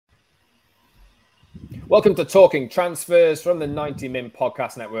Welcome to Talking Transfers from the 90 Min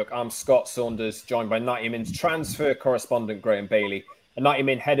Podcast Network. I'm Scott Saunders, joined by 90 Min's transfer correspondent Graham Bailey and 90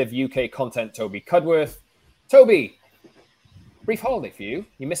 Min head of UK content Toby Cudworth. Toby, brief holiday for you.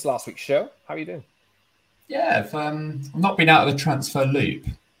 You missed last week's show. How are you doing? Yeah, I've not been out of the transfer loop,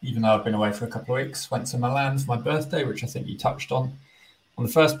 even though I've been away for a couple of weeks. Went to Milan for my birthday, which I think you touched on the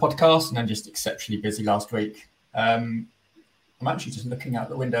first podcast, and then just exceptionally busy last week. I'm actually just looking out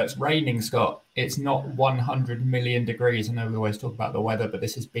the window. It's raining, Scott. It's not 100 million degrees. I know we always talk about the weather, but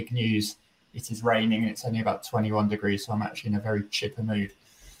this is big news. It is raining. It's only about 21 degrees, so I'm actually in a very chipper mood.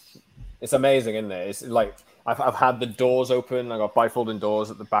 It's amazing, isn't it? It's like I've had the doors open. I got bifolding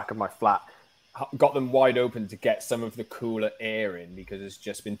doors at the back of my flat. Got them wide open to get some of the cooler air in because it's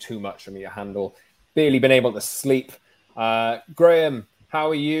just been too much for me to handle. Barely been able to sleep. Graham,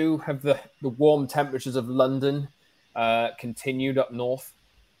 how are you? Have the warm temperatures of London continued up north?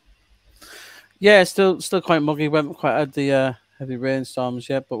 Yeah, still quite muggy. We haven't quite had the heavy rainstorms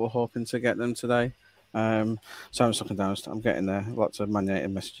yet, but we're hoping to get them today. So I'm just looking down. I'm getting lots of Man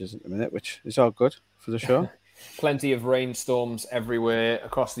Utd messages at the minute, which is all good for the show. Plenty of rainstorms everywhere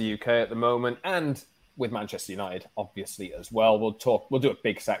across the UK at the moment, and with Manchester United, obviously, as well. We'll do a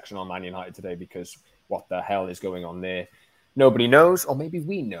big section on Man United today because what the hell is going on there? Nobody knows, or maybe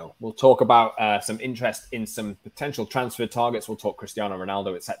we know. We'll talk about some interest in some potential transfer targets. We'll talk Cristiano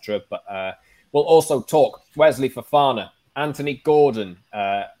Ronaldo, etc. But we'll also talk Wesley Fofana, Anthony Gordon.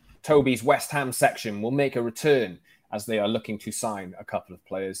 Toby's West Ham section will make a return as they are looking to sign a couple of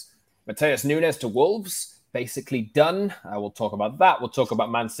players. Matheus Cunha to Wolves, basically done. We'll talk about that. We'll talk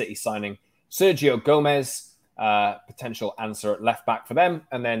about Man City signing Sergio Gomez. Potential answer at left back for them,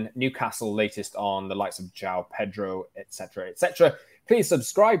 and then Newcastle latest on the likes of João Pedro, etc., etc. Please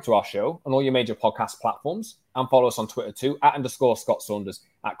subscribe to our show on all your major podcast platforms and follow us on Twitter too @_Scott Saunders,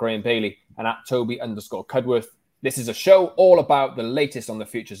 @Graham Bailey, and @Toby_Cudworth. This is a show all about the latest on the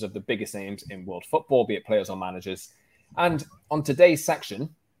futures of the biggest names in world football, be it players or managers. And on today's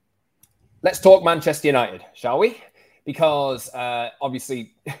section, let's talk Manchester United, shall we? Because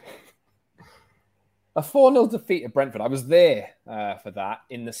obviously. A 4-0 defeat at Brentford. I was there for that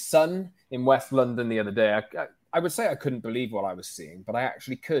in the sun in West London the other day. I would say I couldn't believe what I was seeing, but I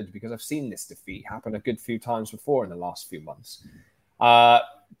actually could because I've seen this defeat happen a good few times before in the last few months.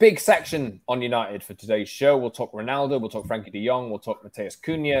 Big section on United for today's show. We'll talk Ronaldo, we'll talk Frankie de Jong, we'll talk Matheus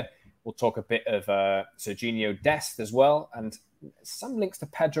Cunha, we'll talk a bit of Serginho Dest as well, and some links to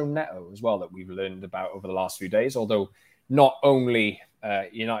Pedro Neto as well that we've learned about over the last few days, although not only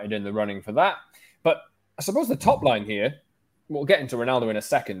United in the running for that. But I suppose the top line here, we'll get into Ronaldo in a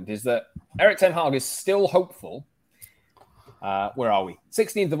second, is that Erik ten Hag is still hopeful. Where are we?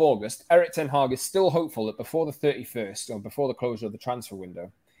 16th of August. Erik ten Hag is still hopeful that before the 31st, or before the closure of the transfer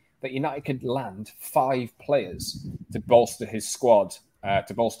window, that United could land 5 players to bolster his squad,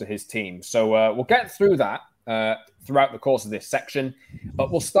 to bolster his team. So we'll get through that throughout the course of this section. But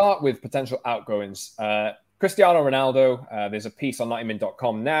we'll start with potential outgoings. Cristiano Ronaldo, there's a piece on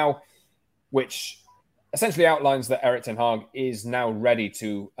 90min.com now, which essentially outlines that Erik ten Hag is now ready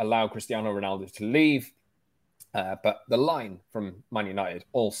to allow Cristiano Ronaldo to leave. But the line from Man United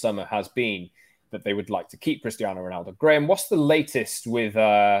all summer has been that they would like to keep Cristiano Ronaldo. Graham, what's the latest with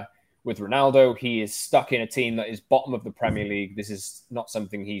Ronaldo? He is stuck in a team that is bottom of the Premier League. This is not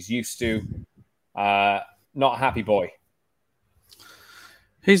something he's used to. Not a happy boy.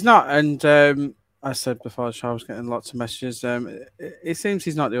 He's not, and I said before, I was getting lots of messages. It seems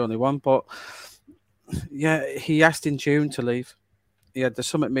he's not the only one, but yeah, he asked in June to leave. He had the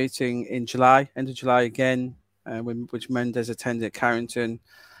summit meeting in July, end of July again, which Mendes attended at Carrington.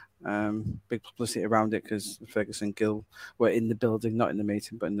 Big publicity around it because Ferguson and Gill were in the building, not in the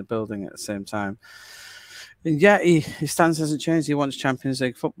meeting, but in the building at the same time. And yeah, his stance hasn't changed. He wants Champions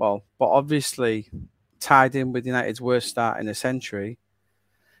League football, but obviously tied in with United's worst start in a century.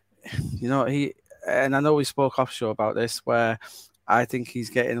 You know, and I know we spoke offshore about this, where I think he's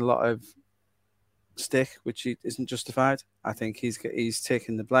getting a lot of stick, which isn't justified. I think he's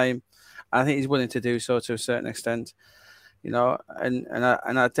taking the blame. I think he's willing to do so to a certain extent. You know, and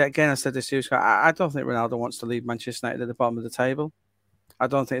I said this to you, Scott, I don't think Ronaldo wants to leave Manchester United at the bottom of the table. I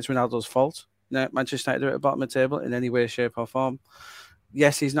don't think it's Ronaldo's fault. No, Manchester United are at the bottom of the table in any way, shape, or form.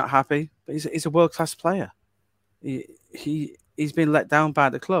 Yes, he's not happy, but he's a world-class player. He's been let down by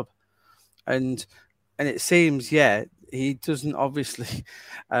the club, and it seems, he doesn't obviously.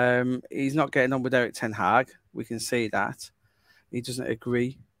 He's not getting on with Erik ten Hag. We can see that he doesn't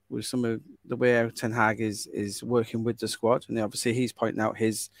agree with some of the way Erik ten Hag is working with the squad, and obviously he's pointing out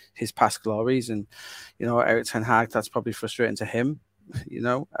his past glories, and you know, Erik ten Hag, that's probably frustrating to him. you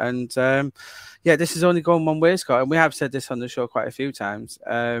know. And yeah, this is only going one way, Scott. And we have said this on the show quite a few times.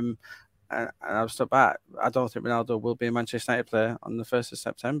 And I'll stop back. I don't think Ronaldo will be a Manchester United player on the 1st of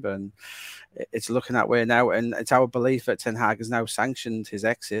September. And it's looking that way now. And it's our belief that Ten Hag has now sanctioned his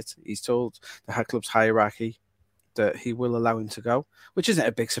exit. He's told the club's hierarchy that he will allow him to go, which isn't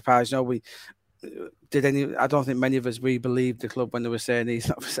a big surprise. You know, I don't think many of us believed the club when they were saying he's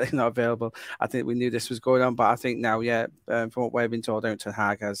not available. I think we knew this was going on, but I think now, from what we've been told, Ten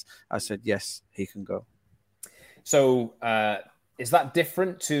Hag has said yes, he can go. So is that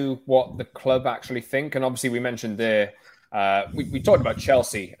different to what the club actually think? And obviously, we mentioned there, we talked about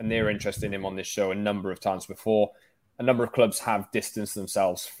Chelsea and their interest in him on this show a number of times before. A number of clubs have distanced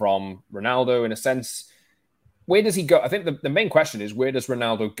themselves from Ronaldo in a sense. Where does he go? I think the main question is, where does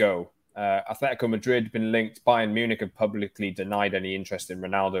Ronaldo go? Atletico Madrid been linked. Bayern Munich have publicly denied any interest in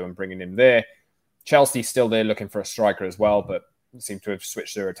Ronaldo and bringing him there. Chelsea's still there looking for a striker as well, but seem to have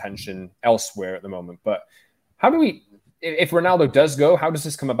switched their attention elsewhere at the moment. But if Ronaldo does go, how does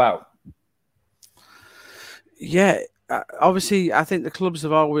this come about? Yeah, obviously, I think the clubs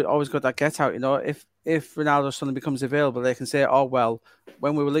have always got that get out. You know, if Ronaldo suddenly becomes available, they can say, "Oh well,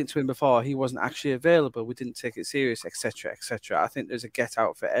 when we were linked to him before, he wasn't actually available. We didn't take it serious, etc., etc." I think there's a get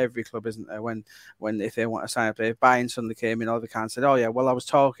out for every club, isn't there? When if they want to sign a player, if Bayern suddenly came in, all they can say, "Oh yeah, well I was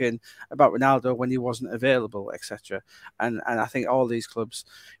talking about Ronaldo when he wasn't available, etc." And I think all these clubs,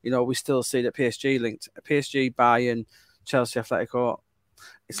 you know, we still see that PSG linked, PSG, Bayern, Chelsea, Atletico.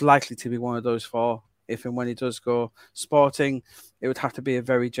 It's likely to be one of those four. If and when he does go. Sporting, it would have to be a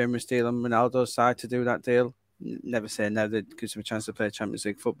very generous deal on Ronaldo's side to do that deal. Never say never. It gives him a chance to play Champions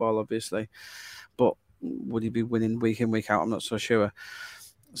League football, obviously. But would he be winning week in, week out? I'm not so sure.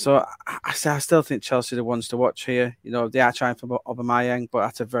 So I still think Chelsea are the ones to watch here. You know, they are trying for Aubameyang, but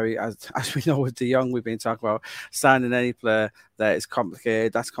that's as we know with De Jong, we've been talking about signing any player that is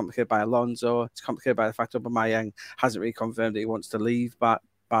complicated. That's complicated by Alonso. It's complicated by the fact that Aubameyang hasn't really confirmed that he wants to leave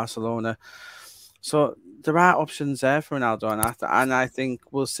Barcelona. So there are options there for Ronaldo, and I think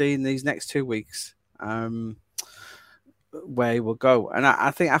we'll see in these next 2 weeks where he will go. And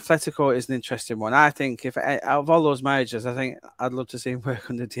I think Atletico is an interesting one. I think if out of all those managers, I think I'd love to see him work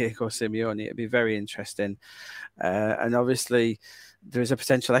under Diego Simeone. It'd be very interesting. And obviously, there is a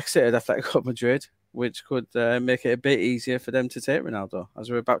potential exit at Atletico Madrid, which could make it a bit easier for them to take Ronaldo, as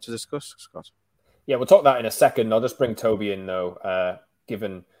we're about to discuss, Scott. Yeah, we'll talk that in a second. I'll just bring Toby in, though,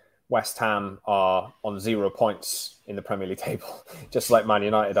 given West Ham are on 0 points in the Premier League table, just like Man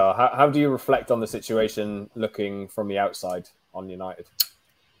United are. How do you reflect on the situation looking from the outside on United?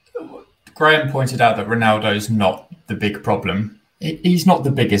 Graham pointed out that Ronaldo's not the big problem. He's not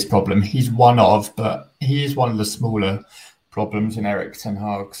the biggest problem. He's one of, but he is one of the smaller problems in Erik Ten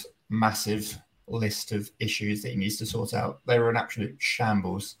Hag's massive list of issues that he needs to sort out. They were an absolute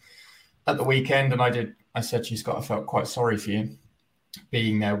shambles at the weekend, and I said to you, Scott, I felt quite sorry for you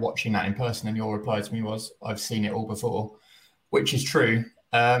being there watching that in person, and your reply to me was, I've seen it all before, which is true.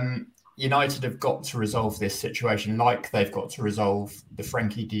 United have got to resolve this situation like they've got to resolve the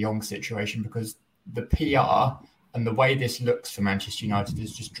Frenkie de Jong situation, because the PR and the way this looks for Manchester United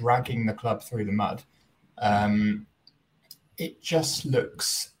is just dragging the club through the mud. It just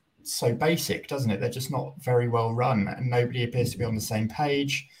looks so basic, doesn't it? They're just not very well run, and nobody appears to be on the same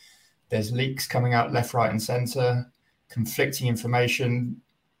page. There's leaks coming out left, right and centre. Conflicting information,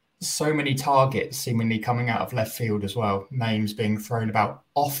 so many targets seemingly coming out of left field as well, names being thrown about,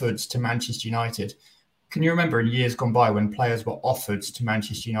 offered to Manchester United. Can you remember in years gone by when players were offered to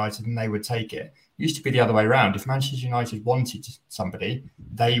Manchester United and they would take it? It used to be the other way around. If Manchester United wanted somebody,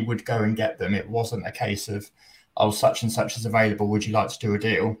 they would go and get them. It wasn't a case of, oh, such and such is available, would you like to do a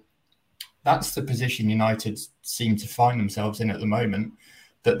deal? That's the position United seem to find themselves in at the moment,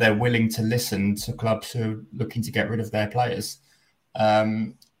 that they're willing to listen to clubs who are looking to get rid of their players.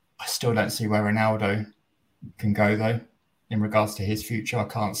 I still don't see where Ronaldo can go, though, in regards to his future. I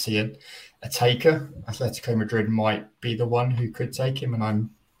can't see a taker. Atletico Madrid might be the one who could take him, and I'm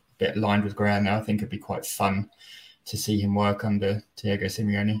a bit aligned with Graham now. I think it'd be quite fun to see him work under Diego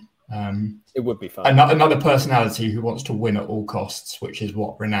Simeone. It would be fun. Another personality who wants to win at all costs, which is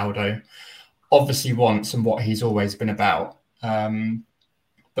what Ronaldo obviously wants and what he's always been about.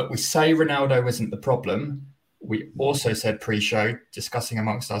 But we say Ronaldo isn't the problem. We also said pre-show, discussing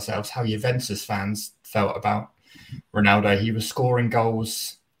amongst ourselves, how Juventus fans felt about Ronaldo. He was scoring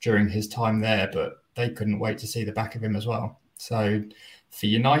goals during his time there, but they couldn't wait to see the back of him as well. So for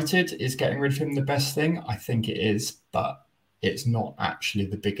United, is getting rid of him the best thing? I think it is, but it's not actually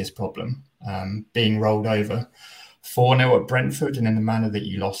the biggest problem. Being rolled over 4-0 at Brentford and in the manner that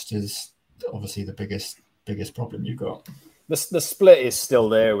you lost is obviously the biggest problem you've got. the split is still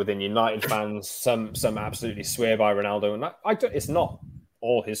there within United fans. Some absolutely swear by Ronaldo, and it's not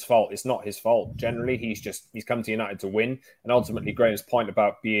all his fault. It's not his fault. Generally, he's come to United to win, and ultimately, Graham's point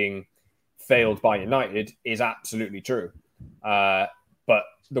about being failed by United is absolutely true. But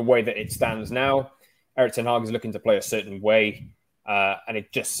the way that it stands now, Erik ten Hag is looking to play a certain way, and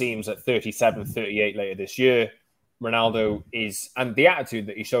it just seems at 37, 38 later this year, Ronaldo is, and the attitude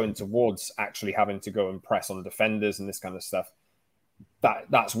that he's showing towards actually having to go and press on defenders and this kind of stuff,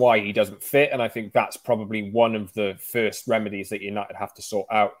 that's why he doesn't fit. And I think that's probably one of the first remedies that United have to sort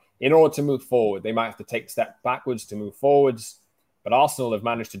out in order to move forward. They might have to take a step backwards to move forwards, but Arsenal have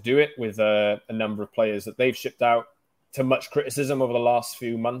managed to do it with a number of players that they've shipped out to much criticism over the last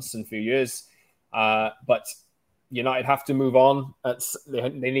few months and few years. But United have to move on. They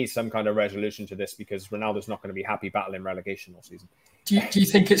need some kind of resolution to this because Ronaldo's not going to be happy battling relegation all season. Do you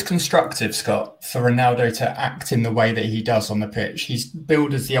think it's constructive, Scott, for Ronaldo to act in the way that he does on the pitch? He's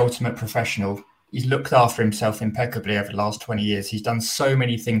billed as the ultimate professional. He's looked after himself impeccably over the last 20 years. He's done so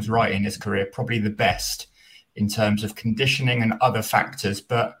many things right in his career, probably the best in terms of conditioning and other factors.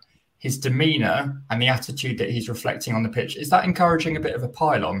 But his demeanour and the attitude that he's reflecting on the pitch, is that encouraging a bit of a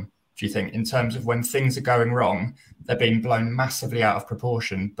pile-on, do you think, in terms of when things are going wrong, they're being blown massively out of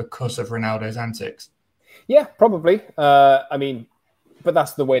proportion because of Ronaldo's antics? Yeah, probably. But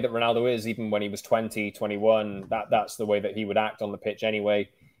that's the way that Ronaldo is, even when he was 20, 21. That's the way that he would act on the pitch anyway.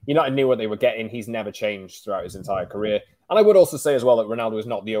 United knew what they were getting. He's never changed throughout his entire career. And I would also say as well that Ronaldo is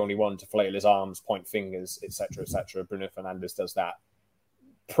not the only one to flail his arms, point fingers, etc., etc. Bruno Fernandes does that.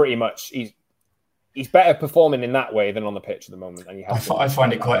 Pretty much, he's better performing in that way than on the pitch at the moment. And I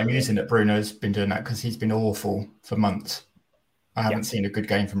find it quite amusing that Bruno's been doing that because he's been awful for months. I haven't seen a good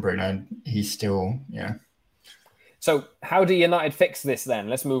game from Bruno, and he's still, So how do United fix this then?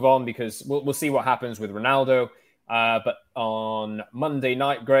 Let's move on because we'll see what happens with Ronaldo. But on Monday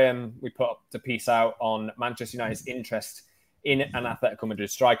night, Graham, we put up the piece out on Manchester United's interest in an Atletico Madrid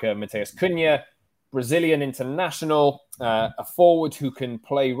striker, Matheus Cunha, Brazilian international, a forward who can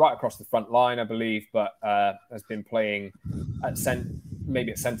play right across the front line, I believe, but has been playing at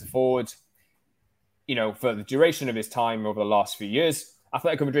centre forward, for the duration of his time over the last few years.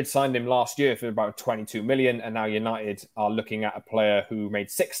 Atletico Madrid signed him last year for about 22 million, and now United are looking at a player who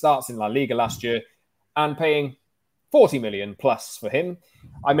made 6 starts in La Liga last year and paying 40 million plus for him.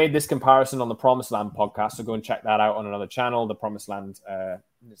 I made this comparison on the Promised Land podcast, so go and check that out on another channel, the Promised Land,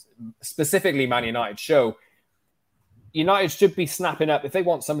 specifically Man United show. United should be snapping up, if they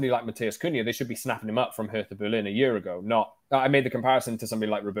want somebody like Matheus Cunha, they should be snapping him up from Hertha Berlin a year ago. I made the comparison to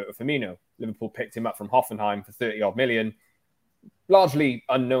somebody like Roberto Firmino. Liverpool picked him up from Hoffenheim for 30-odd million. Largely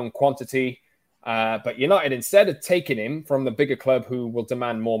unknown quantity, but United instead have taken him from the bigger club who will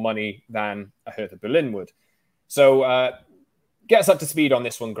demand more money than a Hertha Berlin would. So get us up to speed on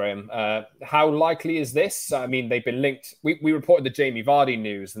this one, Graham. How likely is this? I mean, they've been linked. We reported the Jamie Vardy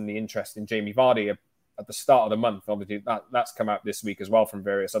news and the interest in Jamie Vardy at the start of the month. Obviously, that's come out this week as well from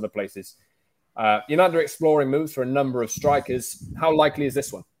various other places. United are exploring moves for a number of strikers. How likely is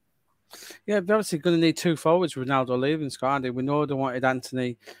this one? Yeah, they're obviously going to need 2 forwards. Ronaldo leaving, Scott. We know they wanted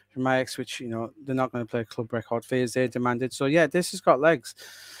Anthony from Ajax, which, they're not going to play club record fee as they demanded. So, yeah, this has got legs.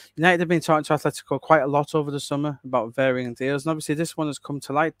 United have been talking to Atletico quite a lot over the summer about varying deals. And obviously, this one has come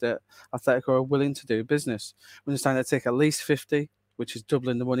to light that Atletico are willing to do business. We understand they take at least 50, which is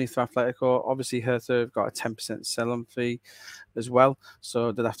doubling the money for Atletico. Obviously, Hertha have got a 10% sell-on fee as well.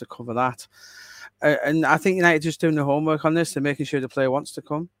 So, they'll have to cover that. And I think United just doing the homework on this. They're making sure the player wants to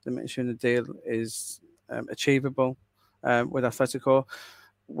come. They're making sure the deal is achievable with Atletico.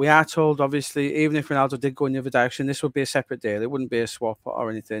 We are told, obviously, even if Ronaldo did go in the other direction, this would be a separate deal. It wouldn't be a swap or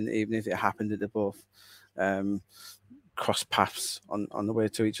anything, even if it happened that they both cross paths on the way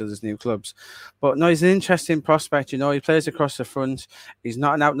to each other's new clubs. But no, he's an interesting prospect. He plays across the front. He's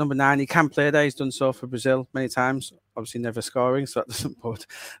not an out number 9. He can play there. He's done so for Brazil many times. Obviously never scoring, so that doesn't bode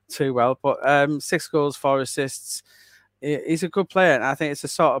too well. But 6 goals, 4 assists. He's a good player. And I think it's the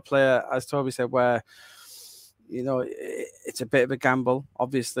sort of player, as Toby said, where, it's a bit of a gamble,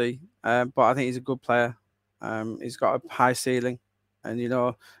 obviously. But I think he's a good player. He's got a high ceiling.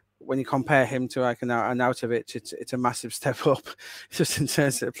 And, when you compare him to like an Arnautovic, it's a massive step up just in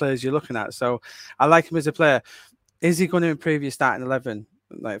terms of the players you're looking at. So I like him as a player. Is he going to improve your starting 11?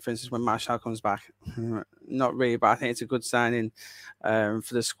 Like, for instance, when Martial comes back? Not really, but I think it's a good signing for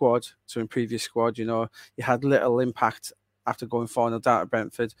the squad to improve your squad. You had little impact after going 4-0 down at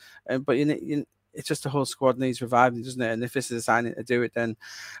Brentford. But it's just the whole squad needs reviving, doesn't it? And if this is a signing to do it, then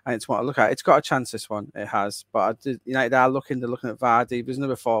I just want to look at it. It's got a chance, this one. It has. But United are looking at Vardy. There's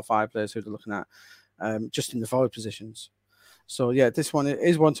another 4 or 5 players who they're looking at just in the forward positions. So yeah, this one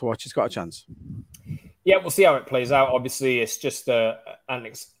is one to watch. It's got a chance. Yeah, we'll see how it plays out. Obviously, it's just at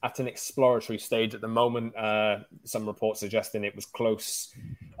an exploratory stage at the moment. Some reports suggesting it was close,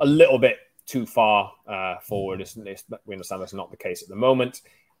 a little bit too far forward. We understand that's not the case at the moment.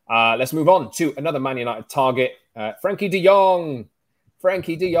 Let's move on to another Man United target, Frankie de Jong.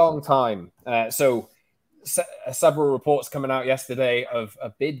 Frankie de Jong time. Several reports coming out yesterday of a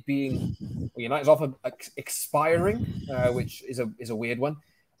bid being United's offer expiring, which is a weird one.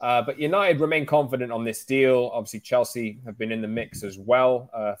 But United remain confident on this deal. Obviously, Chelsea have been in the mix as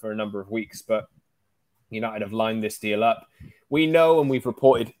well for a number of weeks, but United have lined this deal up. We know, and we've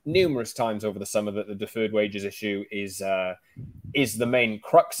reported numerous times over the summer, that the deferred wages issue is the main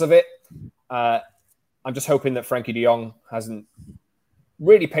crux of it. I'm just hoping that Frankie de Jong hasn't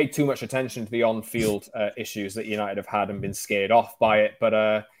really paid too much attention to the on-field issues that United have had and been scared off by it.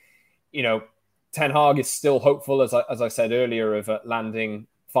 But, Ten Hag is still hopeful, as I said earlier, of landing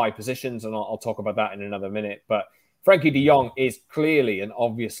 5 positions, and I'll talk about that in another minute. But Frankie de Jong is clearly and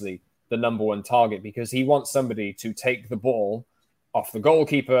obviously the number one target because he wants somebody to take the ball off the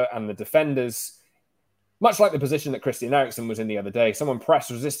goalkeeper and the defenders, much like the position that Christian Eriksen was in the other day. Someone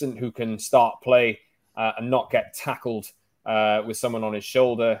press-resistant who can start play and not get tackled with someone on his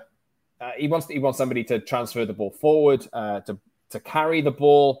shoulder. He wants somebody to transfer the ball forward, to carry the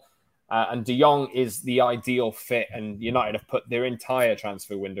ball. And de Jong is the ideal fit, and United have put their entire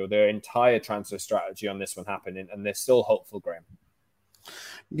transfer window, their entire transfer strategy on this one happening, and they're still hopeful, Graham.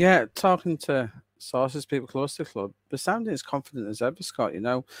 Yeah, talking to sources, people close to the club, they're sounding as confident as ever, Scott.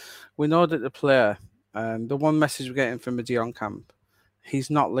 We know that the player, the one message we're getting from the de Jong camp, he's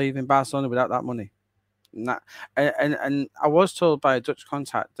not leaving Barcelona without that money. And I was told by a Dutch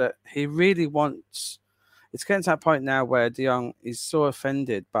contact that he really wants... It's getting to that point now where de Jong is so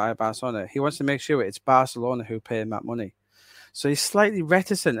offended by Barcelona. He wants to make sure it's Barcelona who pay him that money. So he's slightly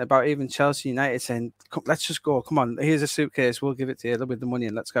reticent about even Chelsea United saying, let's just go. Come on, here's a suitcase. We'll give it to you with the money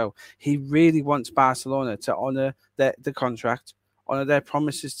and let's go. He really wants Barcelona to honour the contract, honour their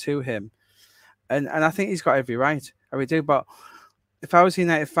promises to him. And I think he's got every right. I really do. But if I was a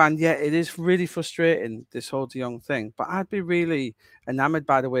United fan, yeah, it is really frustrating, this whole de Jong thing. But I'd be really enamoured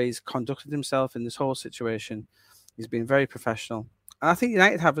by the way he's conducted himself in this whole situation. He's been very professional. And I think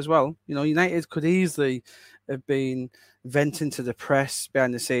United have as well. United could easily have been venting to the press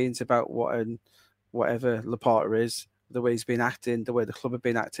behind the scenes about whatever Laporta is, the way he's been acting, the way the club have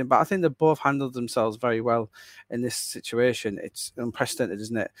been acting. But I think they both handled themselves very well in this situation. It's unprecedented,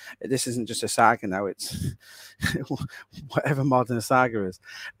 isn't it? This isn't just a saga now. It's whatever modern a saga is.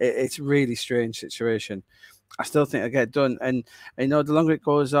 It's a really strange situation. I still think it'll get done. And the longer it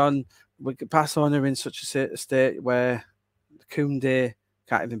goes on, we could pass on in such a state where Koundé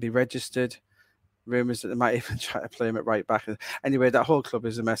can't even be registered. Rumours that they might even try to play him at right back. Anyway, that whole club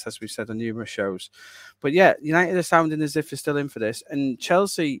is a mess, as we've said on numerous shows. But yeah, United are sounding as if they're still in for this. And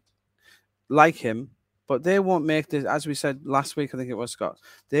Chelsea like him, but they won't make this, as we said last week, I think it was, Scott,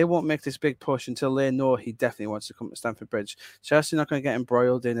 they won't make this big push until they know he definitely wants to come to Stamford Bridge. Chelsea are not going to get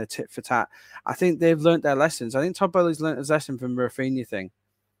embroiled in a tit for tat. I think they've learnt their lessons. I think Todd Boehly's learnt his lesson from the Rafinha thing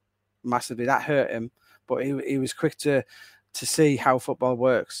massively. That hurt him, but he was quick to see how football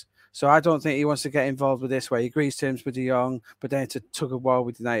works. So I don't think he wants to get involved with this where he agrees terms with de Jong, but then to tug of war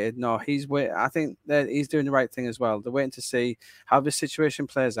with United. No, I think that he's doing the right thing as well. They're waiting to see how this situation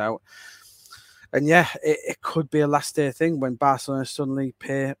plays out. And yeah, it could be a last day thing when Barcelona suddenly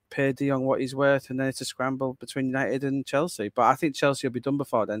pay de Jong what he's worth, and then it's a scramble between United and Chelsea. But I think Chelsea will be done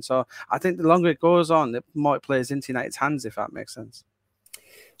before then. So I think the longer it goes on, the more it plays into United's hands, if that makes sense.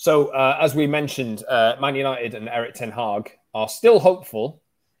 So as we mentioned, Man United and Erik ten Hag are still hopeful.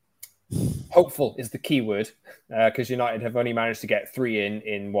 Hopeful is the key word because United have only managed to get 3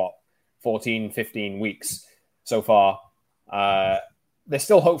 in 14, 15 weeks so far. They're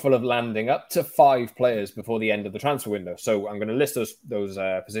still hopeful of landing up to 5 players before the end of the transfer window. So I'm going to list those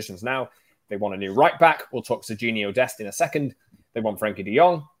positions now. They want a new right back. We'll talk Serginho Dest in a second. They want Frankie de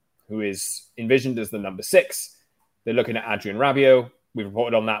Jong, who is envisioned as the number 6. They're looking at Adrien Rabiot. We've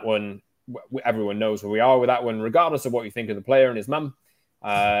reported on that one. Everyone knows where we are with that one, regardless of what you think of the player and his mum.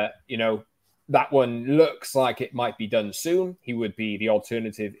 That one looks like it might be done soon. He would be the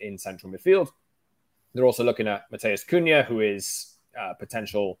alternative in central midfield. They're also looking at Matheus Cunha, who is a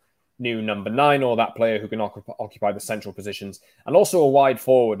potential new number 9, or that player who can occupy the central positions, and also a wide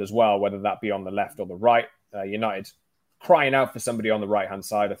forward as well, whether that be on the left or the right. United crying out for somebody on the right-hand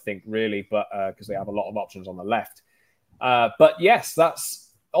side, I think, really, but because they have a lot of options on the left. But yes,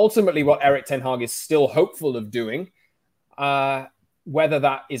 that's ultimately what Erik ten Hag is still hopeful of doing. Whether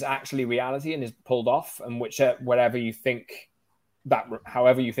that is actually reality and is pulled off, and whatever you think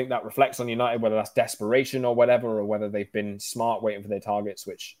however you think that reflects on United, whether that's desperation or whatever, or whether they've been smart waiting for their targets,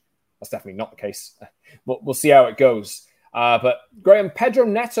 which that's definitely not the case. We'll see how it goes. But Graham, Pedro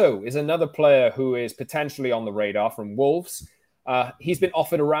Neto is another player who is potentially on the radar from Wolves. He's been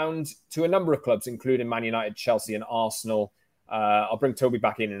offered around to a number of clubs, including Man United, Chelsea and Arsenal. I'll bring Toby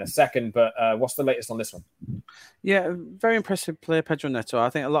back in a second, but what's the latest on this one? Yeah, very impressive player, Pedro Neto. I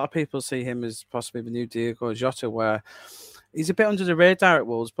think a lot of people see him as possibly the new Diogo Jota, where he's a bit under the radar at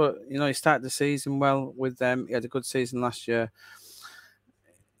Wolves, but, he started the season well with them. He had a good season last year.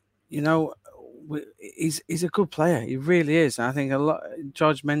 He's a good player. He really is. And I think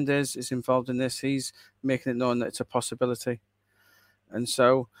George Mendes is involved in this. He's making it known that it's a possibility. And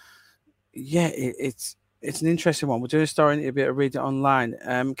so, yeah, it's an interesting one. We're doing a story, and you'll be able to read it online.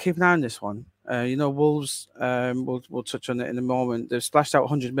 Keep an eye on this one. Wolves, we'll touch on it in a moment. They've splashed out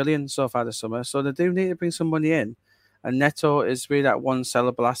 100 million so far this summer, so they do need to bring some money in. And Neto is really that one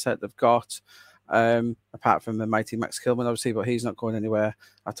sellable asset they've got, apart from the mighty Max Kilman, obviously, but he's not going anywhere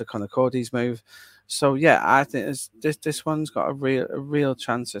after Conor Cody's move. So, yeah, I think this one's got a real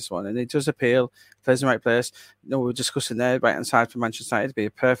chance, this one. And it does appeal. Plays in the right place. We were discussing there, right-hand side for Manchester United. It'd be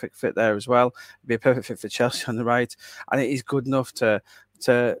a perfect fit there as well. It'd be a perfect fit for Chelsea on the right. And it is good enough to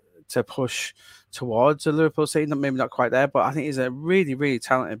push towards a Liverpool seat. Maybe not quite there, but I think he's a really, really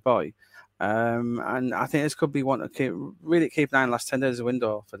talented boy. And I think this could be one to keep an eye on last 10 days of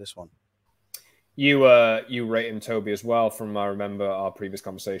window for this one. You rate him, Toby, as well, from I remember our previous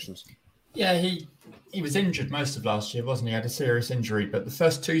conversations. Yeah, he was injured most of last year, wasn't he? He had a serious injury, but the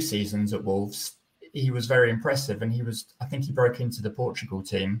first 2 seasons at Wolves, he was very impressive, and I think he broke into the Portugal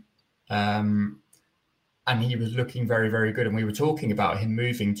team, and he was looking very, very good. And we were talking about him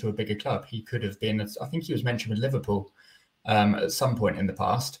moving to a bigger club. He could have been, I think he was mentioned with Liverpool at some point in the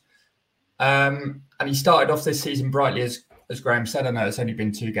past. And he started off this season brightly, as Graham said. I know it's only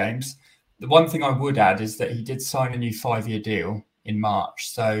been 2 games. The one thing I would add is that he did sign a new 5-year deal in March.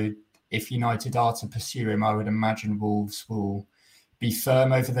 So if United are to pursue him, I would imagine Wolves will be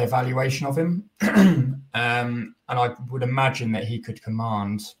firm over their valuation of him. And I would imagine that he could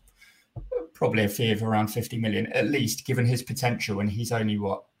command probably a fee of around 50 million, at least, given his potential. And he's only,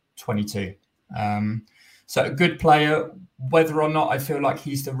 22. So a good player. Whether or not I feel like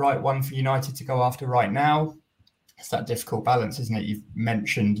he's the right one for United to go after right now, it's that difficult balance, isn't it? You've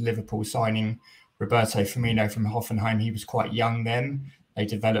mentioned Liverpool signing Roberto Firmino from Hoffenheim. He was quite young then. They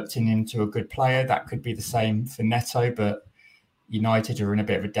developed him into a good player. That could be the same for Neto, but United are in a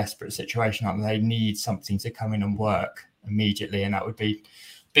bit of a desperate situation. They need something to come in and work immediately, and that would be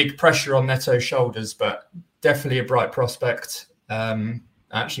big pressure on Neto's shoulders, but definitely a bright prospect. I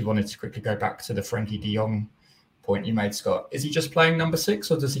actually wanted to quickly go back to the Frankie de Jong point you made, Scott. Is he just playing number 6,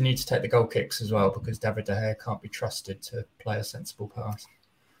 or does he need to take the goal kicks as well? Because David De Gea can't be trusted to play a sensible pass.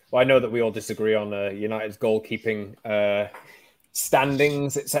 Well, I know that we all disagree on United's goalkeeping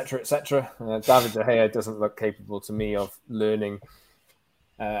standings, etc., etc. David De Gea doesn't look capable to me of learning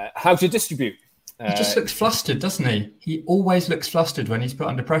how to distribute. He just looks flustered, doesn't he? He always looks flustered when he's put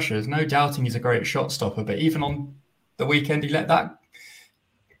under pressure. There's no doubting he's a great shot stopper, but even on the weekend, he let that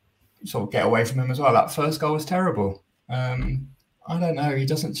sort of get away from him as well. That first goal was terrible. I don't know. He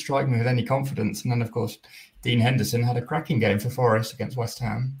doesn't strike me with any confidence. And then, of course, Dean Henderson had a cracking game for Forest against West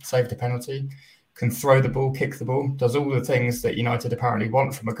Ham, saved a penalty, can throw the ball, kick the ball, does all the things that United apparently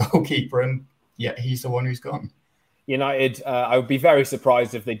want from a goalkeeper, and yet he's the one who's gone. United, I would be very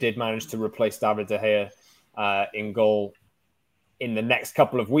surprised if they did manage to replace David De Gea in goal in the next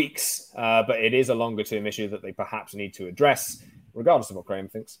couple of weeks, but it is a longer-term issue that they perhaps need to address, regardless of what Graham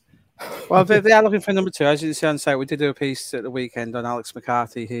thinks. Well, they are looking for number 2. As you can see on the site, we did do a piece at the weekend on Alex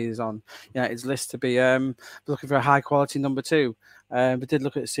McCarthy. He's on his list to be looking for a high-quality number 2. We did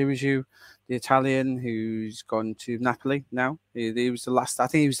look at Sirigu, the Italian, who's gone to Napoli now. He was the last. I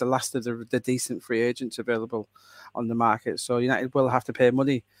think he was the last of the decent free agents available on the market. So United will have to pay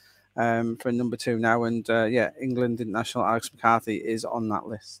money for a number 2 now. And England international Alex McCarthy is on that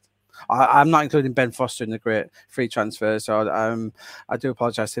list. I'm not including Ben Foster in the great free transfers, so I do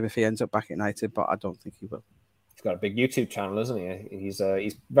apologise to him if he ends up back at United, but I don't think he will. He's got a big YouTube channel, isn't he?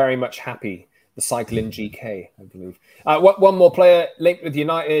 He's very much happy. The Cycling GK, I believe. One more player linked with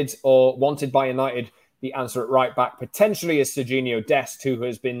United or wanted by United. The answer at right back potentially is Serginho Dest, who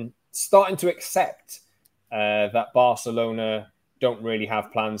has been starting to accept that Barcelona don't really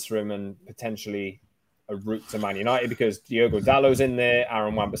have plans for him and potentially a route to Man United, because Diogo Dalot's in there,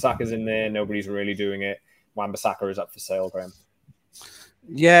 Aaron Wan-Bissaka's in there. Nobody's really doing it. Wan-Bissaka is up for sale, Graham.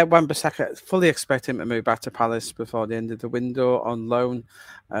 Yeah, Wan-Bissaka, fully expect him to move back to Palace before the end of the window on loan.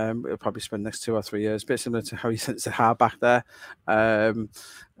 He'll probably spend the next 2 or 3 years, a bit similar to how he sent Zaha back there.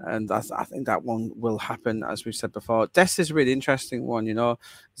 And I think that one will happen, as we've said before. Dest is a really interesting one,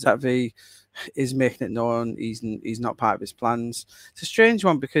 Xavi is making it known he's not part of his plans. It's a strange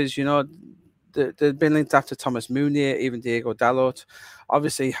one because, they've been linked after Thomas Meunier, even Diego Dalot.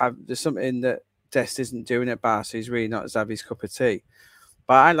 Obviously, there's something that Dest isn't doing at Bar, so he's really not Xavi's cup of tea.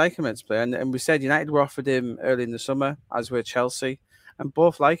 But I like him as a player. And we said United were offered him early in the summer, as were Chelsea, and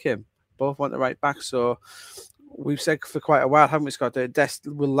both like him. Both want the right back. So we've said for quite a while, haven't we, Scott, that Dest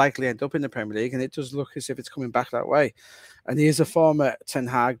will likely end up in the Premier League, and it does look as if it's coming back that way. And he is a former Ten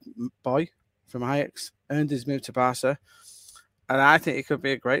Hag boy from Ajax, earned his move to Barca. And I think it could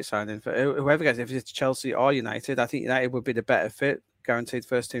be a great signing for whoever gets it, if it's Chelsea or United. I think United would be the better fit, guaranteed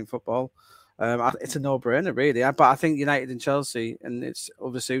first-team football. It's a no-brainer, really. But I think United and Chelsea and its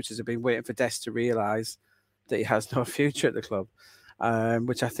other suitors have been waiting for Dest to realise that he has no future at the club,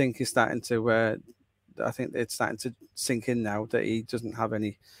 which I think is starting to. I think it's starting to sink in now that he doesn't have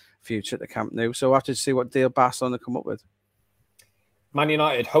any future at the Camp Nou. So we'll have to see what deal Barcelona come up with. Man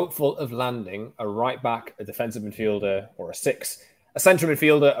United hopeful of landing a right back, a defensive midfielder, or a six, a central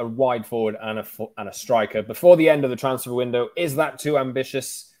midfielder, a wide forward, and a striker before the end of the transfer window. Is that too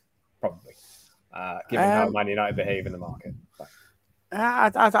ambitious? Probably. Given how Man United behave in the market. I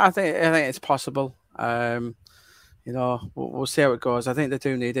think it's possible. We'll see how it goes. I think they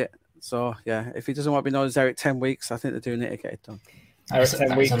do need it. So, yeah, if he doesn't want to be known as Eric 10 weeks, I think they do need to get it done. That's a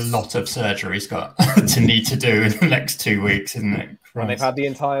lot of surgery he's got to need to do in the next 2 weeks, isn't it? And they've had the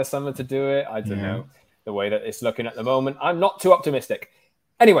entire summer to do it. I don't know the way that it's looking at the moment. I'm not too optimistic.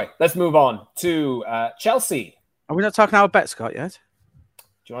 Anyway, let's move on to Chelsea. Are we not talking our bet, Scott, yet? Do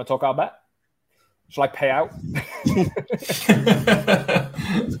you want to talk our bet? Shall I pay out?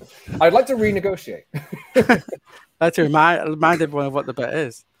 I'd like to renegotiate. I'd like to remind everyone of what the bet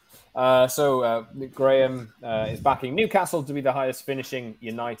is. So Graham is backing Newcastle to be the highest finishing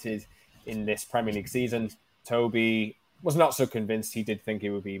United in this Premier League season. Toby was not so convinced. He did think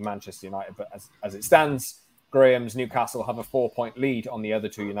it would be Manchester United, but as it stands, Graham's Newcastle have a 4-point lead on the other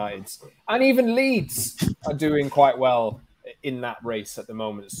two Uniteds. And even Leeds are doing quite well in that race at the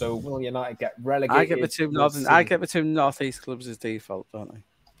moment. So will United get relegated? I get the two northeast clubs as default, don't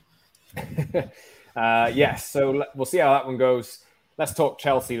I? Yes. So we'll see how that one goes. Let's talk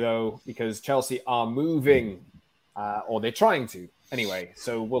Chelsea though, because Chelsea are moving, or they're trying to anyway.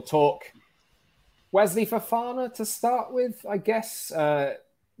 So we'll talk Wesley Fofana to start with, I guess.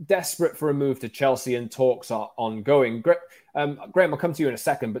 Desperate for a move to Chelsea, and talks are ongoing. Graham, I'll come to you in a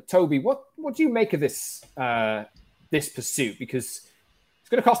second, but Toby, what do you make of this this pursuit? Because it's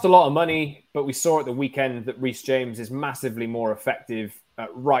going to cost a lot of money, but we saw at the weekend that Reece James is massively more effective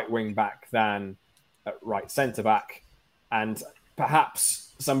at right wing back than at right centre back, and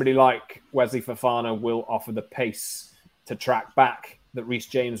perhaps somebody like Wesley Fofana will offer the pace to track back that Reece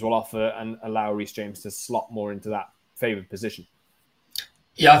James will offer, and allow Reece James to slot more into that favoured position.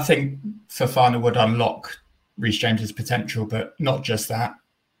 Yeah, I think Fofana would unlock Reece James's potential, but not just that.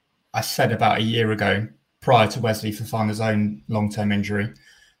 I said about a year ago, prior to Wesley Fofana's own long-term injury,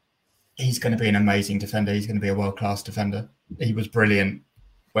 he's going to be an amazing defender. He's going to be a world-class defender. He was brilliant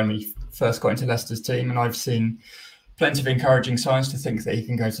when we first got into Leicester's team, and I've seen plenty of encouraging signs to think that he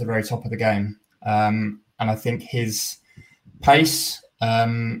can go to the very top of the game. And I think his pace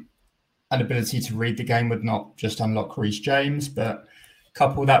and ability to read the game would not just unlock Reece James, but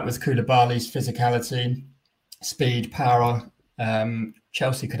couple that with Koulibaly's physicality, speed, power.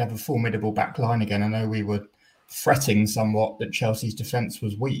 Chelsea could have a formidable back line again. I know we were fretting somewhat that Chelsea's defence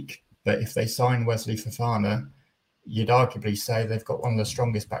was weak, but if they sign Wesley Fofana, you'd arguably say they've got one of the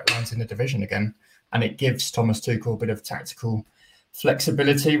strongest back lines in the division again. And it gives Thomas Tuchel a bit of tactical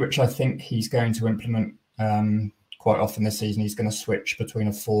flexibility, which I think he's going to implement quite often this season. He's going to switch between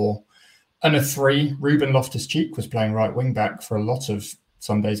a 4 and a 3. Ruben Loftus-Cheek was playing right wing back for a lot of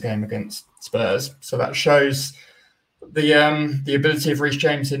Sunday's game against Spurs. So that shows the ability of Reece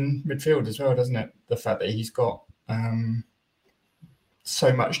James in midfield as well, doesn't it? The fact that he's got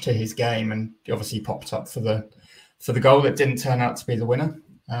so much to his game, and he obviously popped up for the goal that didn't turn out to be the winner.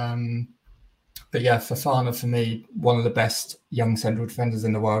 But yeah, Fofana for me, one of the best young central defenders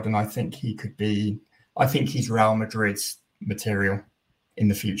in the world, and I think he's Real Madrid's material in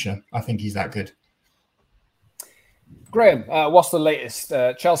the future. I think he's that good. Graham, what's the latest?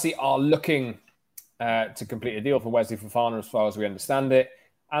 Chelsea are looking to complete a deal for Wesley Fofana, as far as we understand it,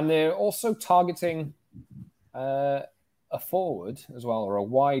 and they're also targeting a forward as well, or a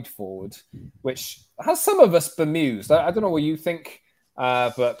wide forward, which has some of us bemused. I don't know what you think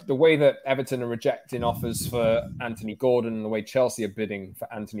But the way that Everton are rejecting offers for Anthony Gordon and the way Chelsea are bidding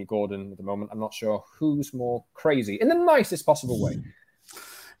for Anthony Gordon at the moment, I'm not sure who's more crazy in the nicest possible way.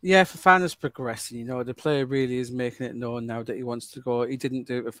 Yeah, Fofana's progressing. You know, the player really is making it known now that he wants to go. He didn't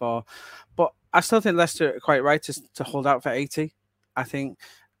do it before. But I still think Leicester are quite right to hold out for 80. I think,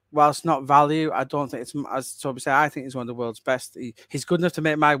 whilst not value, I don't think it's, as Toby said, I think he's one of the world's best. He's good enough to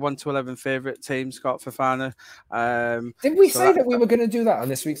make my 1 to 11 favourite team, Scott Fofana. Did we say that we were going to do that on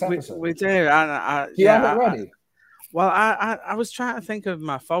this week's episode? We do. Do you have it ready? I was trying to think of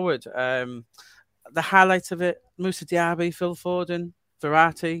my forward. The highlights of it, Moussa Diaby, Phil Foden,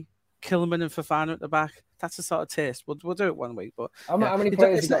 Verratti, Kilman and Fofana at the back. That's the sort of taste. We'll do it one week. But how many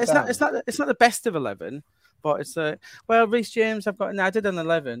players it's not the best of 11, but it's Reece James. I did an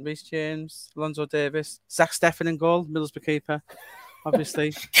 11. Reece James, Alonso Davis, Zach Steffen in goal, Middlesbrough keeper,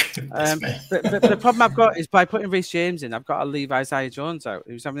 obviously. The problem I've got is by putting Reece James in, I've got to leave Isaiah Jones out,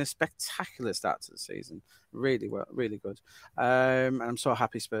 who's having a spectacular start to the season. Really well, really good. And I'm so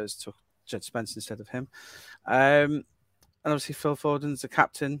happy Spurs took Jed Spence instead of him. And obviously Phil Foden's the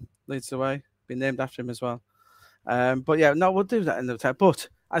captain, leads the way. Been named after him as well. But yeah, no, we'll do that in the time. But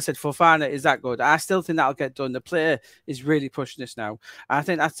I said Fofana is that good. I still think that'll get done. The player is really pushing this now. I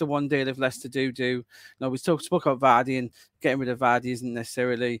think that's the one deal if Leicester do. No, we spoke about Vardy, and getting rid of Vardy isn't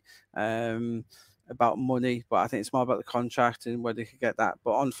necessarily about money, but I think it's more about the contract and whether they could get that.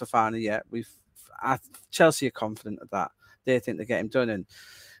 But on Fofana, yeah, Chelsea are confident of that. They think they get him done, and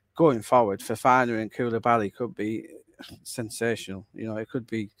going forward, Fofana and Koulibaly could be sensational. You know, it could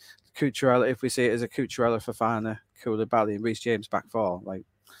be Cucurella, if we see it as a Cucurella, Fofana, Koulibaly and Reece James back four. Like,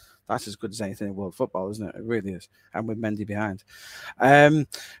 that's as good as anything in world football, isn't it? It really is. And with Mendy behind.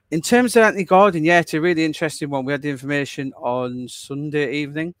 In terms of Anthony Gordon, yeah, it's a really interesting one. We had the information on Sunday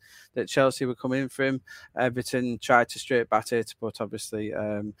evening that Chelsea were coming in for him. Everton tried to straight bat it, but obviously,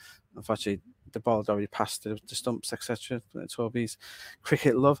 unfortunately, the ball had already passed the stumps, etc. Toby's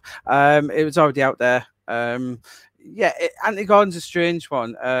cricket love. It was already out there. Anthony Gordon's a strange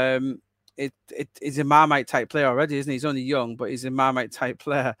one. He's a Marmite type player already, isn't he? He's only young, but he's a Marmite type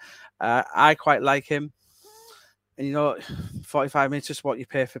player. I quite like him. And, you know, 45 minutes is what you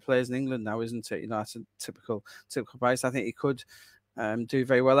pay for players in England now, isn't it? You know, that's a typical price. I think he could do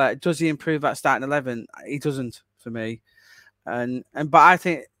very well. Does he improve at starting 11? He doesn't, for me. But I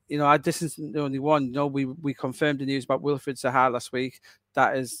think, you know, this isn't the only one. You know, we confirmed the news about Wilfried Zaha last week.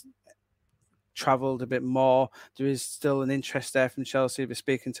 That is travelled a bit more. There is still an interest there from Chelsea. We're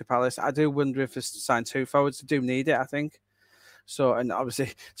speaking to Palace. I do wonder if they sign 2 forwards. They do need it, I think. So, and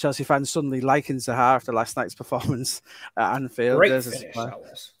obviously, Chelsea fans suddenly liking Zaha after last night's performance at Anfield. Great finish, that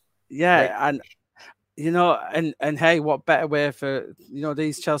was. Yeah, great. And you know, and hey, what better way for, you know,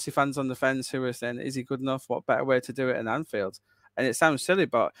 these Chelsea fans on the fence who are saying, is he good enough? What better way to do it in Anfield? And it sounds silly,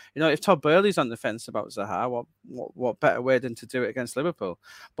 but, you know, if Todd Burley's on the fence about Zaha, what better way than to do it against Liverpool?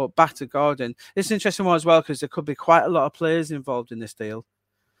 But back to Gordon. It's an interesting one as well, because there could be quite a lot of players involved in this deal.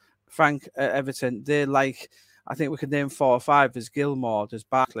 Frank at Everton, I think we could name 4 or 5. There's Gilmour, there's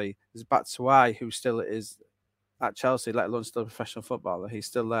Barkley, there's Batshuayi, who still is at Chelsea, let alone still a professional footballer. He's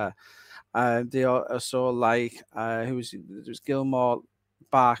still there. They also like, there was Gilmour,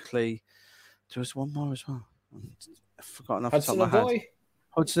 Barkley. There was one more as well. I've forgotten off the top of my head.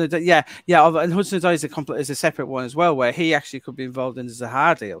 Hudson-Odoi, yeah, and Hudson-Odoi is a separate one as well, where he actually could be involved in the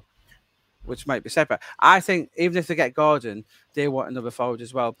Zaha deal, which might be separate. I think even if they get Gordon, they want another forward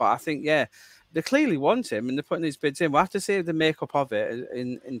as well. But I think, yeah, they clearly want him, and they're putting these bids in. We'll have to see the makeup of it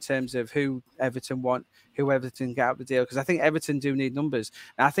in terms of who Everton want, who Everton get out of the deal, because I think Everton do need numbers.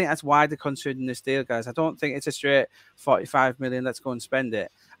 And I think that's why they're considering this deal, guys. I don't think it's a straight 45 million, let's go and spend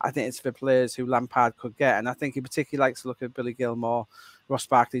it. I think it's for players who Lampard could get. And I think he particularly likes to look at Billy Gilmour. Ross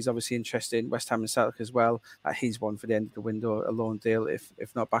Barkley's obviously interested in West Ham and Celtic as well. He's one for the end of the window, a loan deal, if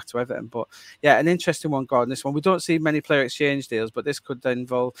not back to Everton. But yeah, an interesting one, Gordon, this one. We don't see many player exchange deals, but this could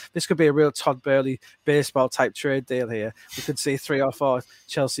be a real Todd Burley baseball type trade deal here. We could see 3 or 4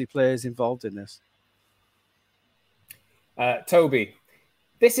 Chelsea players involved in this. Toby,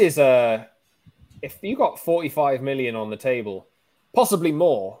 this is if you got 45 million on the table, possibly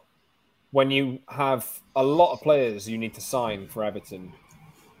more, when you have a lot of players you need to sign for Everton,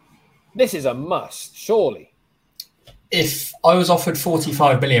 this is a must, surely. If I was offered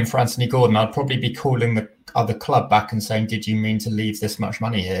 45 million for Anthony Gordon, I'd probably be calling the other club back and saying, did you mean to leave this much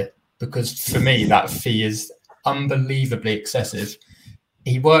money here? Because for me, that fee is unbelievably excessive.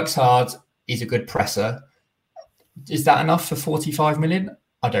 He works hard. He's a good presser. Is that enough for 45 million?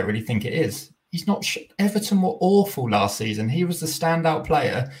 I don't really think it is. He's not. Everton were awful last season. He was the standout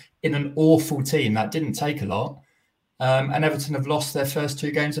player in an awful team that didn't take a lot. And Everton have lost their first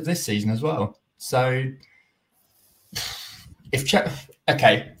 2 games of this season as well. So,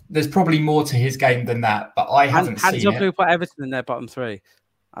 there's probably more to his game than that, but I haven't seen it. Hands up who put Everton in their bottom 3.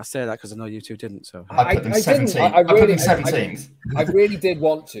 I say that because I know you two didn't. So I put them 17th. I put them 17th. I really did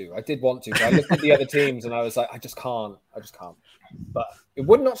want to. But I looked at the other teams and I was like, I just can't. But it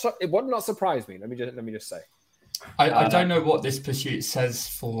would not surprise me. Let me just say. I don't know what this pursuit says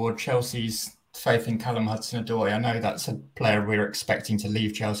for Chelsea's faith in Callum Hudson-Odoi. I know that's a player we're expecting to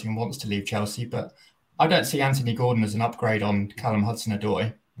leave Chelsea and wants to leave Chelsea, but I don't see Anthony Gordon as an upgrade on Callum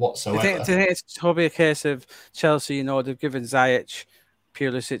Hudson-Odoi whatsoever. Do you think it's probably a case of Chelsea, they've given Ziyech,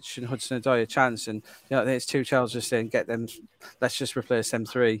 Pulisic and Hudson-Odoi a chance, and I think it's Tuchel's just saying, get them, let's just replace them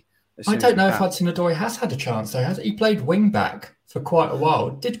 3. I don't know if Hudson-Odoi has had a chance though. He played wing back for quite a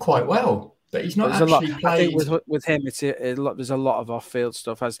while, did quite well, but he's not actually played. I think with him, there's a lot of off-field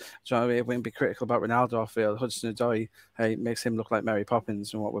stuff. As we wouldn't be critical about Ronaldo off-field, Hudson-Odoi makes him look like Mary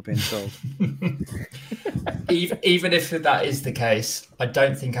Poppins and what we're being told. Even if that is the case, I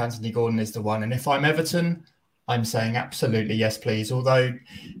don't think Anthony Gordon is the one. And if I'm Everton, I'm saying absolutely yes, please. Although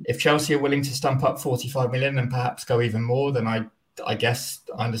if Chelsea are willing to stump up 45 million and perhaps go even more, then I guess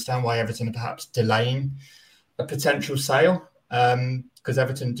I understand why Everton are perhaps delaying a potential sale, because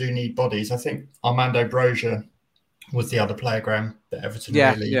Everton do need bodies. I think Armando Broja was the other player, Graham, that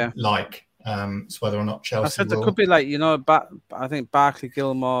Everton like. It's whether or not Chelsea. I said there could be I think Barkley,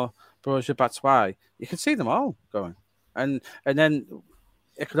 Gilmore, Broja, Batshuayi. You can see them all going, and then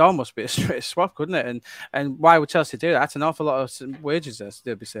it could almost be a straight swap, couldn't it? And why would Chelsea do that? That's an awful lot of wages there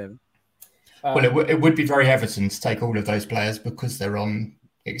they'll be saving. Well, it would be very Everton to take all of those players because they're on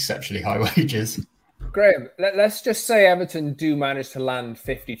exceptionally high wages. Graham, let's just say Everton do manage to land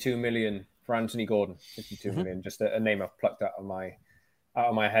 52 million for Anthony Gordon. 52 million, just a name I've plucked out of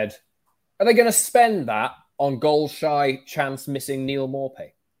my head. Are they going to spend that on goal-shy, chance-missing Neil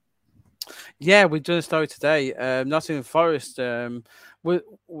Maupay? Yeah, we did a story today. Nottingham Forest.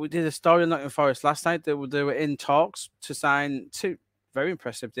 We did a story on Nottingham Forest last night. They were in talks to sign 2 very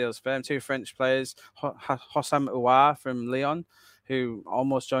impressive deals for them. 2 French players, Hossam Ouar from Lyon, who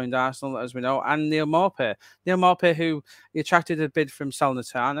almost joined Arsenal, as we know, and Neil Maupay. Neil Maupay, who attracted a bid from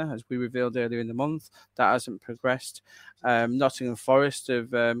Salernitana, as we revealed earlier in the month. That hasn't progressed. Nottingham Forest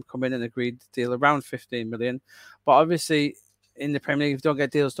have come in and agreed the deal around 15 million. But obviously, in the Premier League, if you don't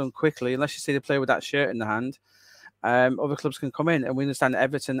get deals done quickly, unless you see the player with that shirt in the hand, other clubs can come in, and we understand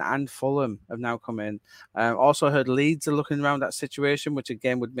Everton and Fulham have now come in. Also heard Leeds are looking around that situation, which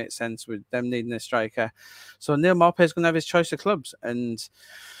again would make sense with them needing a striker. So Neil Maupay is going to have his choice of clubs, and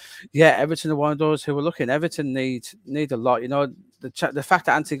yeah, Everton are one of those who are looking. Everton need a lot. The fact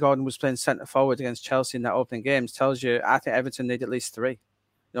that Anthony Gordon was playing centre forward against Chelsea in that opening games tells you I think Everton need at least 3.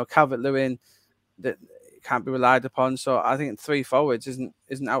 Calvert-Lewin that can't be relied upon. So I think 3 forwards isn't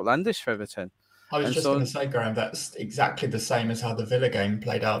outlandish for Everton. I was just going to say, Graham, that's exactly the same as how the Villa game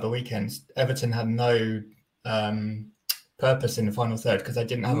played out at the weekend. Everton had no purpose in the final third because they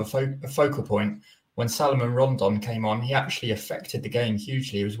didn't have a focal point. When Salomon Rondon came on, he actually affected the game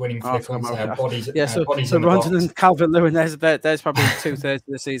hugely. He was winning flick-ons, had bodies in the box. So Rondon and Calvert-Lewin, there's probably 2/3 of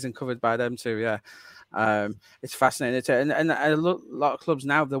the season covered by them too, yeah. It's fascinating. And a lot of clubs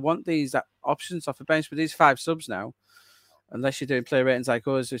now, they want these options off the bench, but these 5 subs now, unless you're doing player ratings like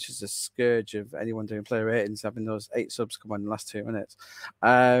us, which is a scourge of anyone doing player ratings, having those 8 subs come on in the last 2 minutes.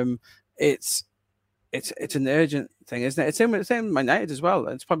 It's an urgent thing, isn't it? It's same with Man United as well.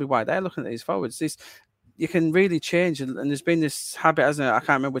 It's probably why they're looking at these forwards. You can really change, and there's been this habit, hasn't it? I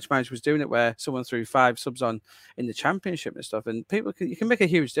can't remember which manager was doing it, where someone threw 5 subs on in the Championship and stuff, and you can make a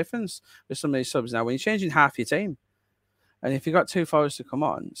huge difference with some of these subs now when you're changing half your team. And if you've got 2 forwards to come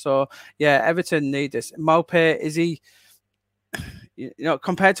on, so yeah, Everton need this. Maupay, is he?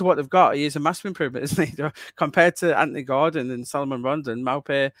 Compared to what they've got, he is a massive improvement, isn't he? Compared to Anthony Gordon and Salomon Rondon,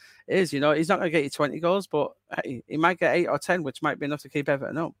 Maupay is, he's not going to get you 20 goals, but hey, he might get 8 or 10, which might be enough to keep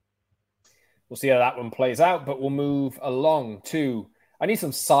Everton up. We'll see how that one plays out, but we'll move along to, I need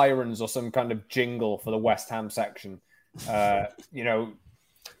some sirens or some kind of jingle for the West Ham section. I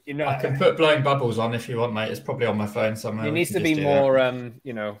can put blowing bubbles on if you want, mate. It's probably on my phone somewhere. It needs to be more,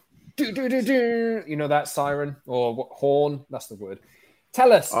 that siren or horn. That's the word.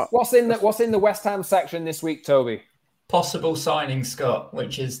 Tell us what's in the West Ham section this week, Toby. Possible signing, Scott,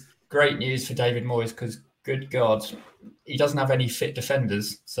 which is great news for David Moyes because, good God, he doesn't have any fit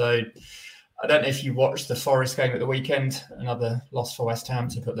defenders. So I don't know if you watched the Forest game at the weekend. Another loss for West Ham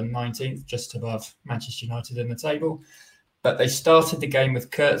to put them 19th, just above Manchester United in the table. But they started the game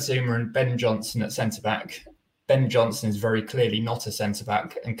with Kurt Zouma and Ben Johnson at centre back. Ben Johnson is very clearly not a centre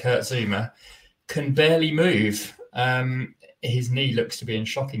back, and Kurt Zouma can barely move. his knee looks to be in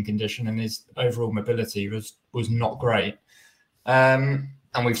shocking condition, and his overall mobility was not great. And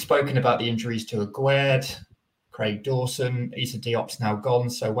we've spoken about the injuries to Aguerd, Craig Dawson, Issa Diop's now gone,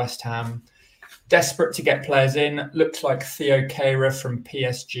 so West Ham desperate to get players in. Looks like Theo Kehrer from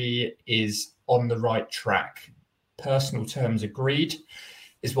PSG is on the right track. Personal terms agreed,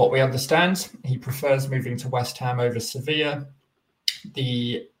 is what we understand. He prefers moving to West Ham over Sevilla.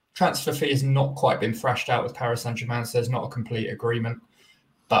 The transfer fee has not quite been thrashed out with Paris Saint-Germain, so there's not a complete agreement,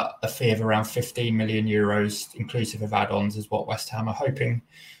 but a fee of around 15 million euros, inclusive of add-ons, is what West Ham are hoping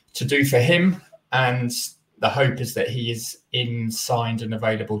to do for him. And the hope is that he is signed and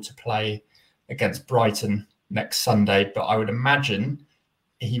available to play against Brighton next Sunday. But I would imagine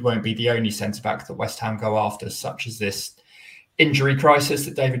he won't be the only centre-back that West Ham go after, such as this injury crisis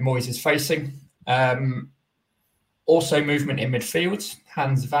that David Moyes is facing. Also movement in midfield.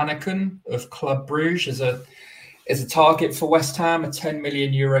 Hans Vanaken of Club Bruges is a target for West Ham. A 10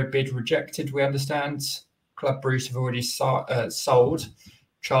 million euro bid rejected, we understand. Club Bruges have already sold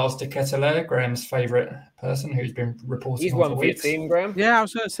Charles de Ketelaere, Graham's favourite person, who's been reporting. He's one for your team, Graham. Yeah, I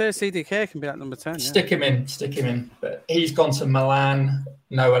was going to say CDK can be at number 10. Yeah. Stick him in. But he's gone to Milan.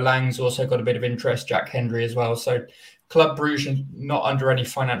 Noah Lang's also got a bit of interest. Jack Hendry as well. So Club Bruges are not under any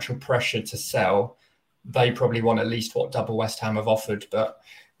financial pressure to sell. They probably want at least what double West Ham have offered. But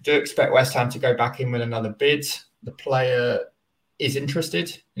I do expect West Ham to go back in with another bid. The player is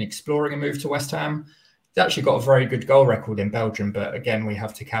interested in exploring a move to West Ham. He's actually got a very good goal record in Belgium, but again, we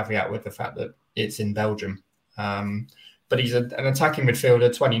have to caveat with the fact that it's in Belgium. But he's an attacking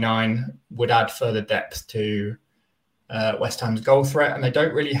midfielder, 29, would add further depth to West Ham's goal threat, and they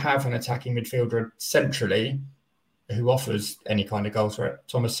don't really have an attacking midfielder centrally who offers any kind of goal threat.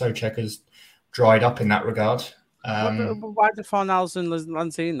 Thomas Souček has dried up in that regard. Why do Fornals and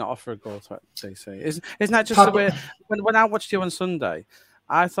Lanzini not offer a goal threat, TC? Isn't that just the way? When I watched you on Sunday,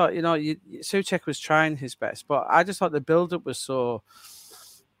 I thought, Souček was trying his best, but I just thought the build-up was so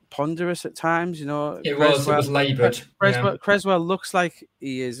ponderous at times. It was laboured. Creswell looks like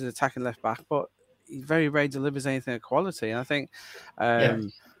he is an attacking left back, but he very rarely delivers anything of quality. And I think, I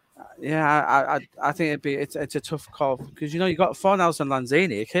think it's a tough call because you got Fornals and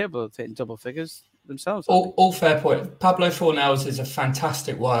Lanzini are capable of hitting double figures themselves. All fair point. Pablo Fornals is a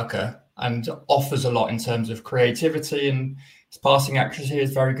fantastic worker and offers a lot in terms of creativity, and his passing accuracy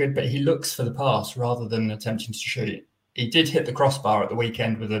is very good, but he looks for the pass rather than attempting to shoot. He did hit the crossbar at the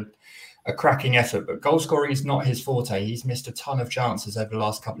weekend with a cracking effort, but goal scoring is not his forte. He's missed a ton of chances over the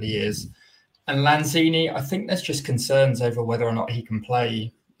last couple of years. And Lanzini, I think there's just concerns over whether or not he can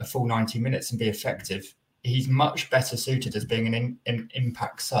play a full 90 minutes and be effective. He's much better suited as being an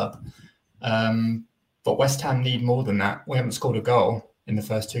impact sub. But West Ham need more than that. We haven't scored a goal in the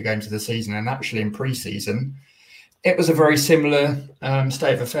first 2 games of the season, and actually in pre-season, it was a very similar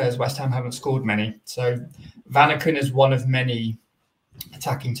state of affairs. West Ham haven't scored many. So Vanaken is one of many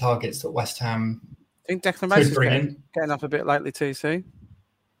attacking targets that West Ham I think Declan Rice is getting up a bit lightly too, see?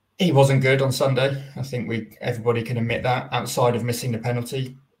 He wasn't good on Sunday. I think everybody can admit that, outside of missing the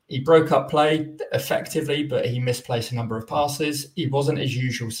penalty. He broke up play effectively, but he misplaced a number of passes. He wasn't his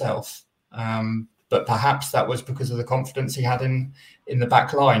usual self. But perhaps that was because of the confidence he had in the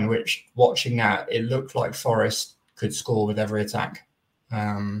back line, which, watching that, it looked like Forest could score with every attack.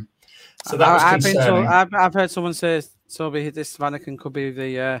 So that was concerning. I've heard someone say, Sobi, this Vanaken could be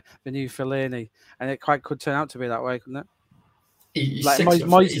the new Fellaini, and it quite could turn out to be that way, couldn't it?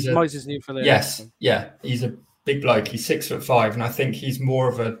 Moyes' new Fellaini. Yes, yeah, he's a big bloke. He's 6'5", and I think he's more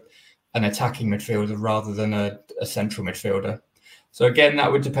of an attacking midfielder rather than a central midfielder. So again, that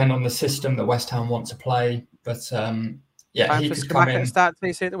would depend on the system that West Ham want to play. But he could come in. To start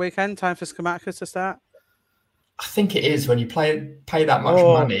TC at the weekend. Time for Scamacca to start. I think it is when you pay that much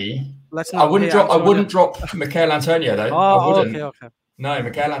money. I wouldn't drop Michael Antonio though. I wouldn't. Okay. No,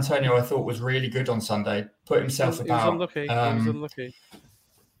 Michael Antonio I thought was really good on Sunday. Put himself about. He was unlucky.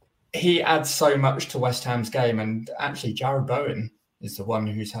 He adds so much to West Ham's game, and actually Jared Bowen is the one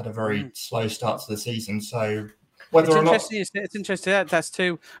who's had a very slow start to the season. So it's interesting. That's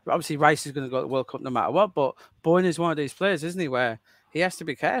two. Obviously, Rice is going to go to the World Cup no matter what. But Bowen is one of these players, isn't he? Where he has to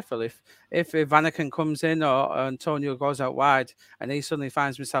be careful. If Vanaken comes in or Antonio goes out wide, and he suddenly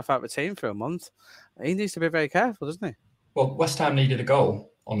finds himself out of the team for a month, he needs to be very careful, doesn't he? Well, West Ham needed a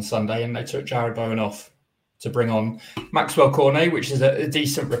goal on Sunday, and they took Jared Bowen off to bring on Maxwell Cornet, which is a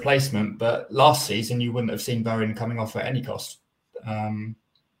decent replacement. But last season, you wouldn't have seen Bowen coming off at any cost.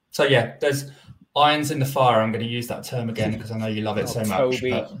 So yeah, there's irons in the fire. I'm going to use that term again because I know you love it so much.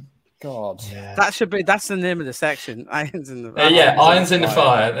 But... God, yeah. That's the name of the section. Irons in the irons in the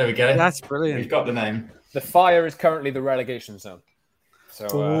fire. There we go. That's brilliant. We've got the name. The fire is currently the relegation zone.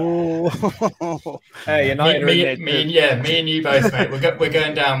 So, hey, United me and you both, mate. We're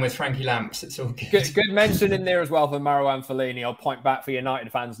going down with Frankie Lamps. It's all good. Good mention in there as well for Marouane Fellaini. I'll point back for United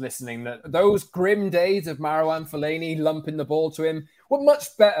fans listening that those grim days of Marouane Fellaini lumping the ball to him were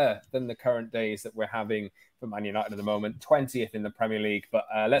much better than the current days that we're having for Man United at the moment, 20th in the Premier League. But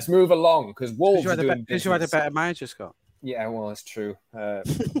let's move along because Wolves are doing business. Because you had a better manager, Scott. Yeah, well, it's true.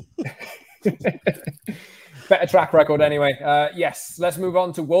 Better track record anyway. Yes, let's move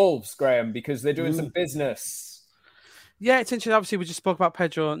on to Wolves, Graham, because they're doing some business. Yeah, it's interesting. Obviously, we just spoke about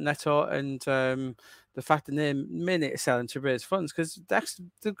Pedro Neto and the fact that they're mainly selling to raise funds because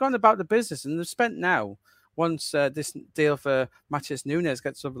they've gone about the business and they've spent now, once this deal for Matheus Cunha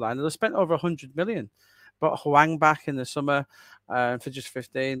gets over the line, they've spent over 100 million. Brought Huang back in the summer for just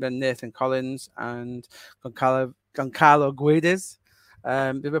 15, then Nathan Collins and Goncalo Guedes,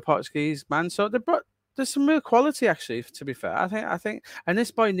 the other Portuguese man. So they brought. There's some real quality, actually, to be fair. I think, and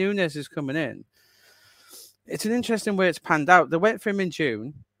this boy Nunes is coming in. It's an interesting way it's panned out. They went for him in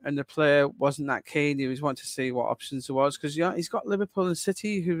June, and the player wasn't that keen. He was wanting to see what options there was because he's got Liverpool and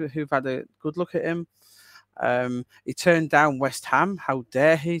City who've had a good look at him. He turned down West Ham. How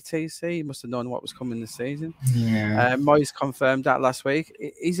dare he, TC? He must have known what was coming this season. Yeah. Moyes confirmed that last week.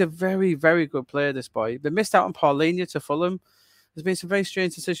 He's a very, very good player, this boy. They missed out on Paulinho to Fulham. There's been some very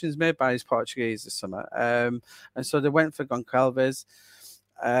strange decisions made by his Portuguese this summer. And so they went for Goncalves.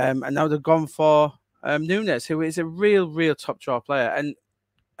 And now they've gone for Nunes, who is a real top draw player.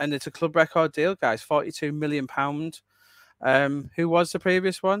 And it's a club record deal, guys, £42 million. Who was the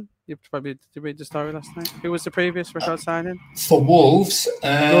previous one? You probably did read the story last night. Who was the previous record signing? For Wolves.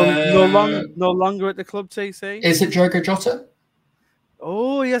 No longer at the club, TC. Is it Diogo Jota?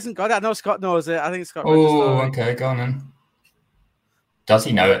 Oh, he hasn't got it. I know Scott knows it. I think Scott read the story. Okay, go on then. Does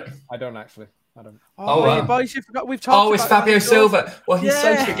he know it? I don't actually. I don't. Wow. Boys, you forgot. We've talked. It's Fabio Silva. Well, he's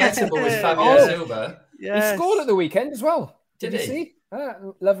so forgettable with Fabio Silva. Yes. He scored at the weekend as well. Did he? See?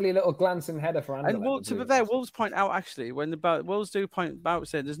 Lovely little glancing header for Anderlecht. And to be fair, Wolves point out actually when Wolves do point out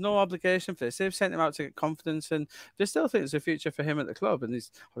saying there's no obligation for this. They've sent him out to get confidence, and they still think there's a future for him at the club. And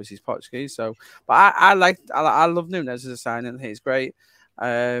he's obviously Portuguese, so. But I love Nunes as a signing. I think he's great.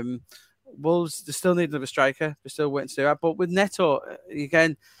 Wolves, they still need another striker. They're still waiting to do that. But with Neto,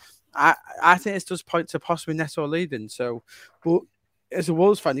 again, I think it does point to possibly Neto leaving. So, but as a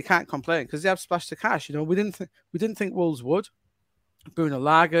Wolves fan, you can't complain because they have splashed the cash. You know, we didn't think Wolves would. Bruno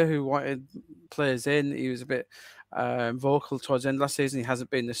Lager, who wanted players in, he was a bit vocal towards the end of last season. He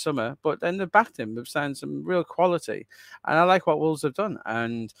hasn't been this summer, but then they've backed him. They've signed some real quality, and I like what Wolves have done.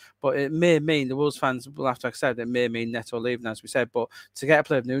 But it may mean the Wolves fans will have to accept it may mean Neto leaving, as we said. But to get a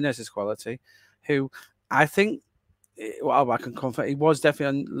player of Nunes' quality, who I think, well, I can confirm he was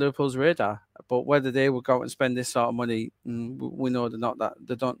definitely on Liverpool's radar. But whether they will go out and spend this sort of money, we know they're not that.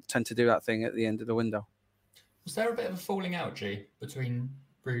 They don't tend to do that thing at the end of the window. Was there a bit of a falling out, G, between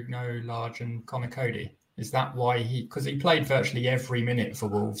Bruno Lage and Conor Cody? Is that why because he played virtually every minute for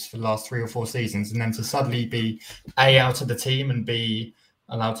Wolves for the last 3 or 4 seasons, and then to suddenly be A, out of the team and B,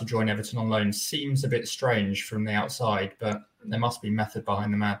 allowed to join Everton on loan seems a bit strange from the outside, but there must be method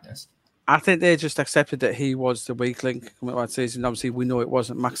behind the madness. I think they just accepted that he was the weak link coming out season. Obviously, we know it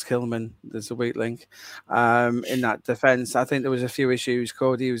wasn't Max Kilman that's the weak link in that defence. I think there was a few issues.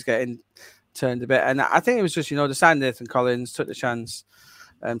 Cody was getting turned a bit, and I think it was just they signed Nathan Collins, took the chance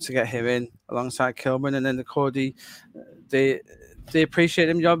to get him in alongside Kilman, and then the Cody they appreciate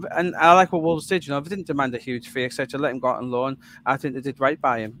him job, and I like what Wolves did. They didn't demand a huge fee, etc. Let him go out on loan. I think they did right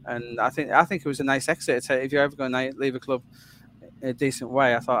by him, and I think it was a nice exit. If you're ever going to leave a club in a decent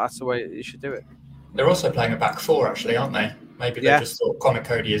way, I thought that's the way you should do it. They're also playing a back four, actually, aren't they? Maybe they just thought Conor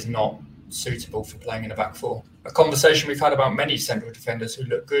Cody is not suitable for playing in a back four. A conversation we've had about many central defenders who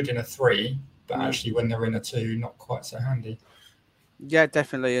look good in a 3, but actually when they're in a 2, not quite so handy. Yeah,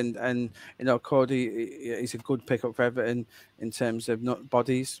 definitely, and Cody, he's a good pickup for Everton in terms of not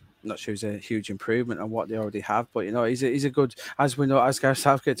bodies. I'm not sure he's a huge improvement on what they already have, but he's a good, as we know, as Gareth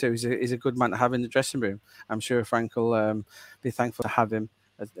Southgate too. He's a good man to have in the dressing room. I'm sure Frank will be thankful to have him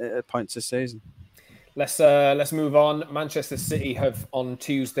at points this season. Let's move on. Manchester City have on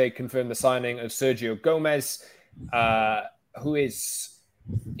Tuesday confirmed the signing of Sergio Gomez, who is,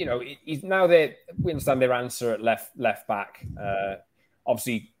 he's now there. We understand their answer at left back.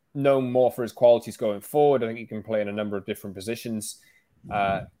 Obviously, known more for his qualities going forward. I think he can play in a number of different positions.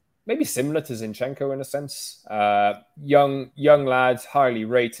 Maybe similar to Zinchenko in a sense. Young lads, highly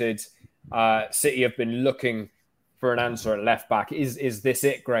rated. City have been looking for an answer at left back. Is this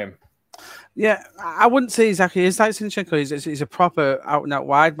it, Graham? Yeah, I wouldn't say exactly. He's like Zinchenko. He's a proper out and out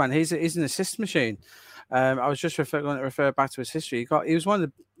wide man. He's an assist machine. I was just going to refer back to his history. He was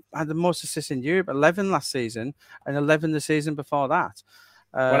had the most assists in Europe, 11 last season, and 11 the season before that.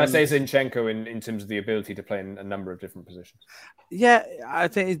 When I say Zinchenko in terms of the ability to play in a number of different positions. Yeah, I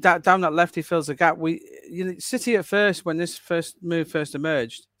think that down that left he fills the gap. City at first, when this move first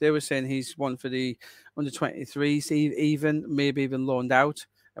emerged, they were saying he's one for the under 23s, even maybe even loaned out,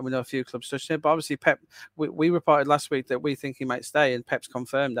 and we know a few clubs touched it. But obviously, Pep, we reported last week that we think he might stay, and Pep's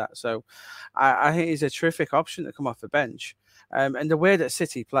confirmed that. So I think he's a terrific option to come off the bench, and the way that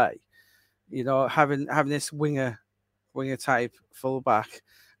City play, having this winger type fullback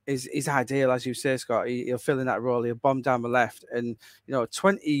is ideal, as you say, Scott. He'll fill in that role. He'll bomb down the left, and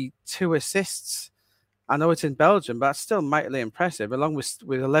 22 assists. I know it's in Belgium, but that's still mightily impressive, along with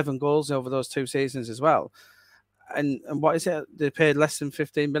 11 goals over those 2 seasons as well. And what is it? They paid less than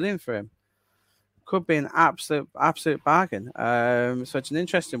 15 million for him. Could be an absolute bargain. So it's an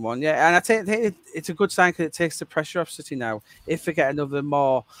interesting one, yeah. And I think it's a good sign because it takes the pressure off City now. If they get another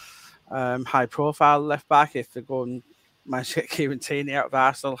more high-profile left back, if they go and manage to get Kieran Tierney out of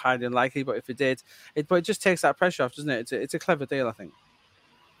Arsenal, highly unlikely, but if it did, it just takes that pressure off, doesn't it? It's a clever deal, I think.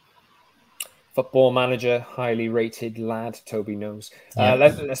 Football Manager, highly rated lad, Toby knows.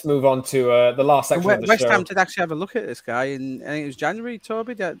 Let's move on to the last section of the West show. Ham did actually have a look at this guy in, I think it was January,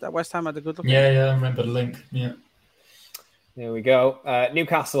 Toby, that West Ham had a good look at him. Yeah, I remember the link, yeah. There we go.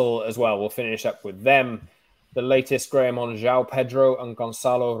 Newcastle as well, we'll finish up with them. The latest, Graham, on João Pedro and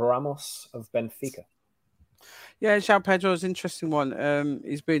Gonçalo Ramos of Benfica. Yeah, João Pedro is an interesting one.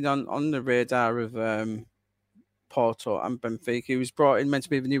 He's been on the radar of Porto and Benfica. He was brought in, meant to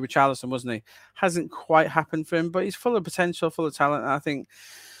be the new Richarlison, wasn't he? Hasn't quite happened for him, but he's full of potential, full of talent. And I think,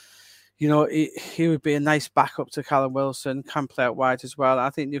 he would be a nice backup to Callum Wilson, can play out wide as well. I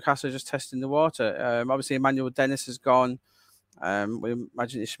think Newcastle are just testing the water. Obviously, Emmanuel Dennis has gone. We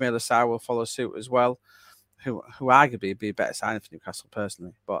imagine Ismail Assar will follow suit as well. Who arguably would be a better signing for Newcastle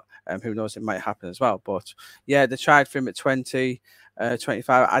personally, but who knows, it might happen as well. But yeah, they tried for him at 20,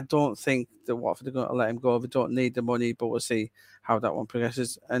 25. I don't think that Watford are going to let him go. They don't need the money, but we'll see how that one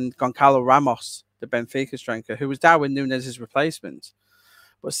progresses. And Gonçalo Ramos, the Benfica striker, who was Darwin Núñez's replacement,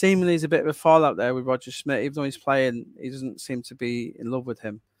 but seemingly there's a bit of a fallout there with Roger Schmidt. Even though he's playing, he doesn't seem to be in love with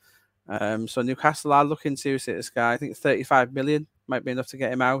him. So Newcastle are looking seriously at this guy. I think 35 million might be enough to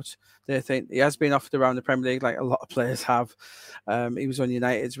get him out. They think he has been offered around the Premier League, like a lot of players have. He was on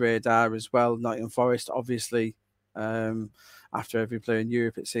United's radar as well. Nottingham Forest, obviously, after every player in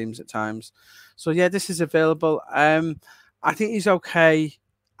Europe, it seems at times. So yeah, this is available. I think he's okay.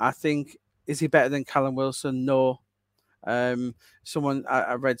 I think, is he better than Callum Wilson? No.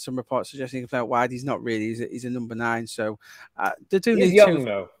 I read some reports suggesting he can play out wide. He's not really. He's a number 9. So they do need young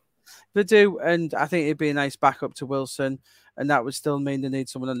though. They do, and I think it'd be a nice backup to Wilson, and that would still mean they need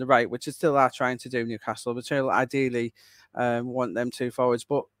someone on the right, which they still are trying to do, Newcastle. But ideally want them 2 forwards,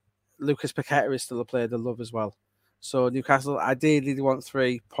 but Lucas Paqueta is still a player they love as well. So Newcastle, ideally they want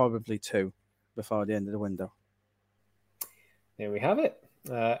 3, probably 2 before the end of the window. There we have it.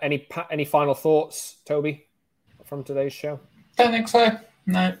 Any final thoughts, Toby, from today's show? Don't think so.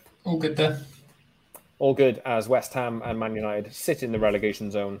 No, all good there. All good as West Ham and Man United sit in the relegation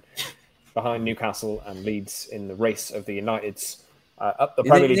zone behind Newcastle and Leeds in the race of the Uniteds up the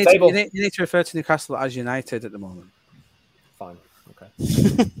Premier League table. You need to refer to Newcastle as United at the moment. Fine. Okay.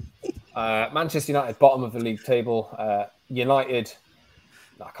 Manchester United, bottom of the league table. United...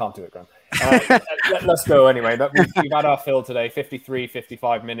 No, I can't do it, Graham. Let's go anyway. We've had our fill today, 53,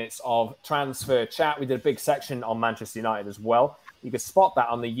 55 minutes of transfer chat. We did a big section on Manchester United as well. You can spot that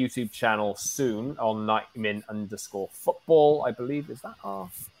on the YouTube channel soon on @Nightmin_football, I believe. Is that our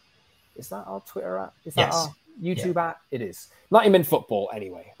Twitter at? Is that our YouTube at? It is. 90min Football,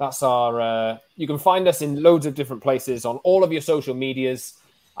 anyway. That's our... you can find us in loads of different places on all of your social medias.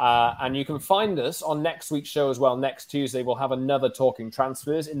 And you can find us on next week's show as well. Next Tuesday, we'll have another Talking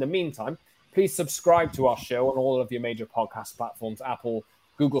Transfers. In the meantime, please subscribe to our show on all of your major podcast platforms, Apple,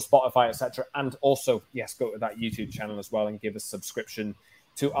 Google, Spotify, etc. And also, yes, go to that YouTube channel as well and give a subscription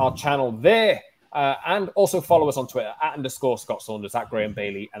to our channel there. And also follow us on Twitter @_Scott Saunders, @Graham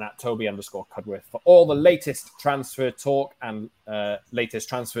Bailey, and @Toby_Cudworth for all the latest transfer talk and latest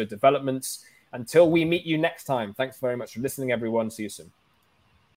transfer developments. Until we meet you next time, thanks very much for listening, everyone. See you soon.